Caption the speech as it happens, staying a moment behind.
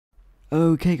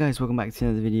Okay guys, welcome back to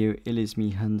another video. It is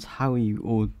me, Hans. How are you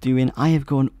all doing? I have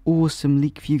got an awesome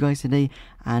leak for you guys today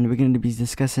and we're going to be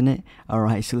discussing it.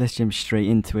 Alright, so let's jump straight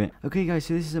into it. Okay guys,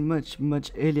 so this is a much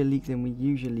earlier leak than we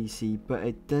usually see, but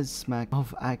it does smack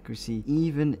of accuracy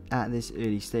even at this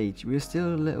early stage. We're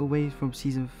still a little way from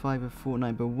season 5 of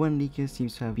Fortnite, but one leaker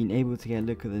seems to have been able to get a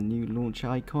look at the new launch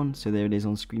icon. So there it is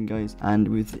on screen guys, and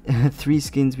with 3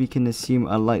 skins we can assume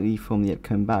are likely from the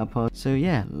upcoming battle pass. So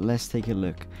yeah, let's take a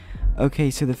look.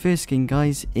 Okay, so the first skin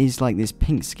guys is like this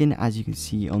pink skin, as you can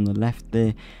see on the left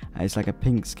there. It's like a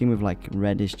pink skin with like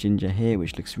reddish ginger hair,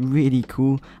 which looks really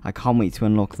cool. I can't wait to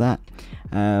unlock that.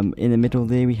 In the middle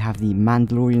there we have the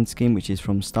Mandalorian skin, which is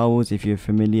from Star Wars, if you're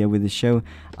familiar with the show.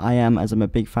 I am, as I'm a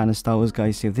big fan of Star Wars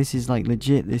guys, so this is like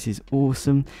legit, this is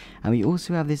awesome. And we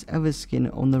also have this other skin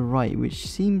on the right, which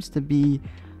seems to be,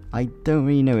 I don't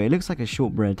really know, it looks like a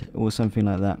shortbread or something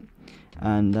like that.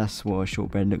 And that's what a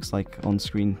shortbread looks like on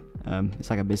screen. It's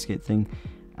like a biscuit thing,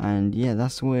 and yeah,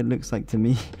 that's what it looks like to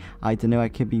me. I don't know, I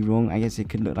could be wrong. I guess it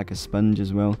could look like a sponge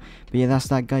as well, but yeah, that's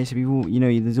that guys. So people, you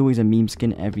know, there's always a meme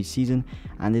skin every season,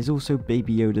 and there's also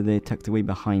Baby Yoda there tucked away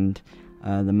behind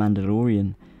the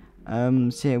Mandalorian.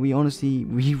 So yeah,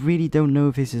 we really don't know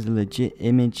if this is a legit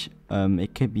image.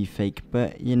 It could be fake,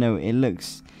 but you know, it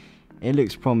looks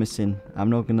promising, I'm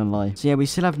not gonna lie. So yeah, we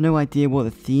still have no idea what the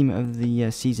theme of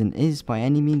the season is by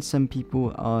any means. Some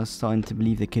people are starting to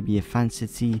believe there could be a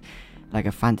fantasy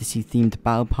themed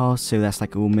battle pass, so that's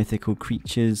like all mythical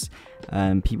creatures,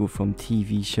 people from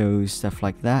TV shows, stuff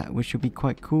like that, which would be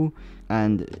quite cool.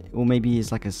 Or maybe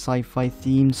it's like a sci-fi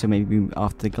theme, so maybe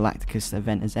after the Galacticus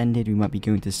event has ended we might be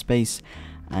going to space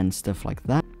and stuff like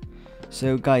that.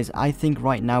 So guys, I think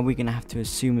right now we're going to have to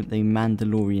assume that the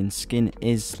Mandalorian skin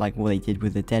is like what they did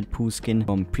with the Deadpool skin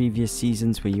from previous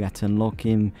seasons, where you had to unlock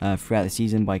him throughout the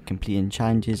season by completing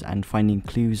challenges and finding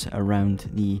clues around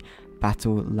the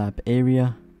Battle Lab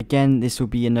area. Again, this will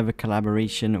be another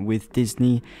collaboration with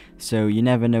Disney, so you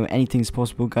never know, anything's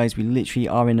possible guys. We literally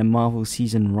are in a Marvel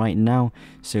season right now,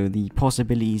 so the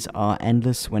possibilities are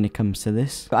endless when it comes to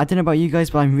this. But I don't know about you guys,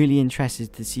 but I'm really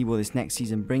interested to see what this next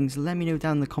season brings. Let me know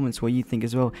down in the comments what you think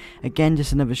as well. Again,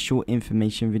 just another short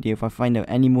information video. If I find out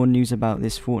any more news about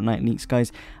this Fortnite leaks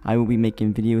guys, I will be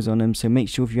making videos on them, so make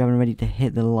sure if you haven't already to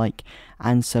hit the like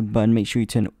and sub button. Make sure you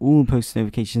turn all post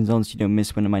notifications on so you don't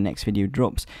miss when my next video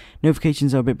drops.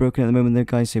 Notifications are a bit broken at the moment though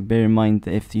guys, so bear in mind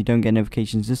that if you don't get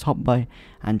notifications, just hop by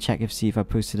and check see if I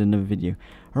posted another video.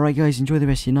 Alright guys, enjoy the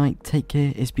rest of your night, take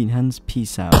care, it's been Hans,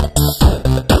 peace out.